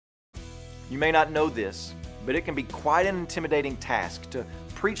You may not know this, but it can be quite an intimidating task to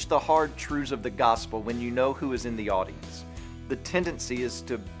preach the hard truths of the gospel when you know who is in the audience. The tendency is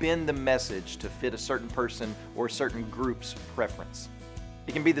to bend the message to fit a certain person or a certain group's preference.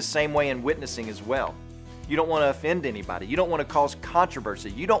 It can be the same way in witnessing as well. You don't want to offend anybody. You don't want to cause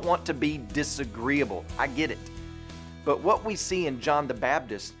controversy. You don't want to be disagreeable. I get it. But what we see in John the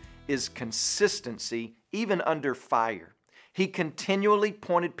Baptist is consistency even under fire. He continually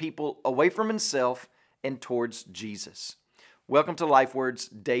pointed people away from himself and towards Jesus. Welcome to Life Words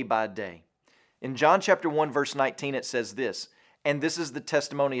Day by Day. In John chapter 1 verse 19 it says this, "And this is the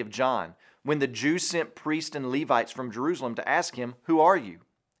testimony of John, when the Jews sent priests and Levites from Jerusalem to ask him, 'Who are you?'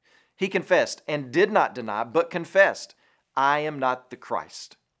 He confessed and did not deny, but confessed, 'I am not the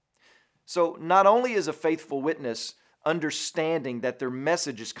Christ.'" So not only is a faithful witness understanding that their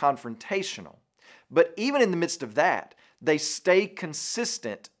message is confrontational, but even in the midst of that, they stay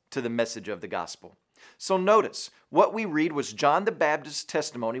consistent to the message of the gospel. So notice, what we read was John the Baptist's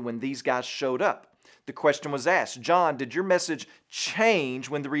testimony when these guys showed up. The question was asked, "John, did your message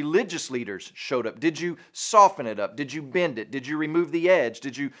change when the religious leaders showed up? Did you soften it up? Did you bend it? Did you remove the edge?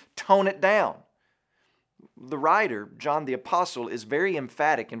 Did you tone it down?" The writer, John the Apostle, is very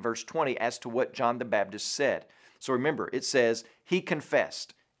emphatic in verse 20 as to what John the Baptist said. So remember, it says, he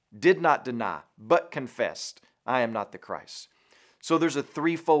confessed, did not deny, but confessed, "I am not the Christ." So there's a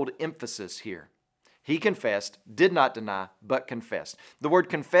threefold emphasis here. He confessed, did not deny, but confessed. The word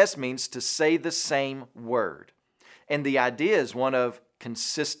confess means to say the same word. And the idea is one of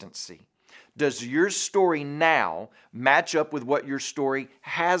consistency. Does your story now match up with what your story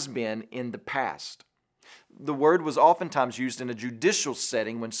has been in the past? The word was oftentimes used in a judicial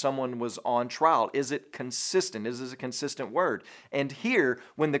setting when someone was on trial. Is it consistent? Is this a consistent word? And here,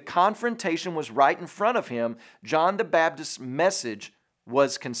 when the confrontation was right in front of him, John the Baptist's message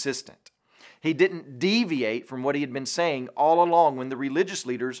was consistent. He didn't deviate from what he had been saying all along when the religious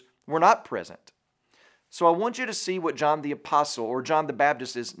leaders were not present. So I want you to see what John the Apostle or John the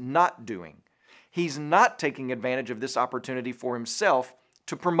Baptist is not doing. He's not taking advantage of this opportunity for himself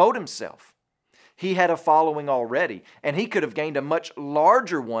to promote himself. He had a following already, and he could have gained a much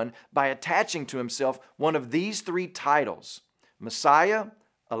larger one by attaching to himself one of these three titles: Messiah,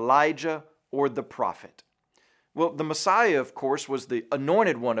 Elijah, or the prophet. Well, the Messiah, of course, was the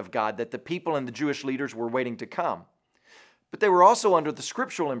anointed one of God that the people and the Jewish leaders were waiting to come. But they were also under the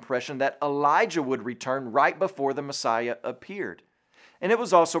scriptural impression that Elijah would return right before the Messiah appeared. And it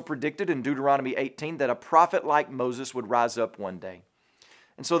was also predicted in Deuteronomy 18 that a prophet like Moses would rise up one day.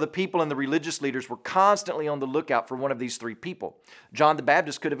 And so the people and the religious leaders were constantly on the lookout for one of these three people. John the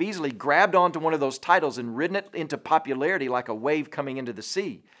Baptist could have easily grabbed onto one of those titles and ridden it into popularity like a wave coming into the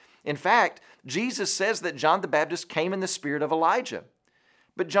sea. In fact, Jesus says that John the Baptist came in the spirit of Elijah.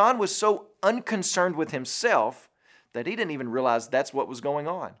 But John was so unconcerned with himself that he didn't even realize that's what was going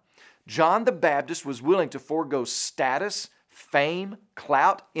on. John the Baptist was willing to forego status, fame,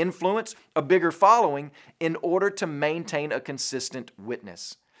 clout, influence, a bigger following in order to maintain a consistent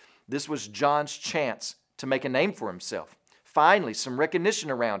witness. This was John's chance to make a name for himself. Finally, some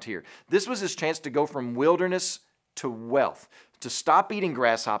recognition around here. This was his chance to go from wilderness to wealth, to stop eating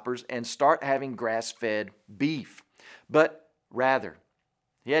grasshoppers and start having grass-fed beef. But rather,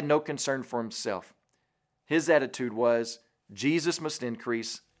 he had no concern for himself. His attitude was, Jesus must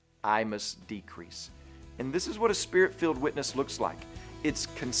increase, I must decrease. And this is what a spirit-filled witness looks like. It's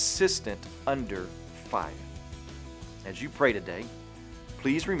consistent under fire. As you pray today,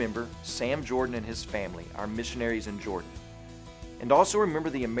 please remember Sam Jordan and his family, our missionaries in Jordan. And also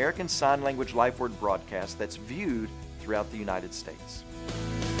remember the American Sign Language Life Word broadcast that's viewed throughout the United States.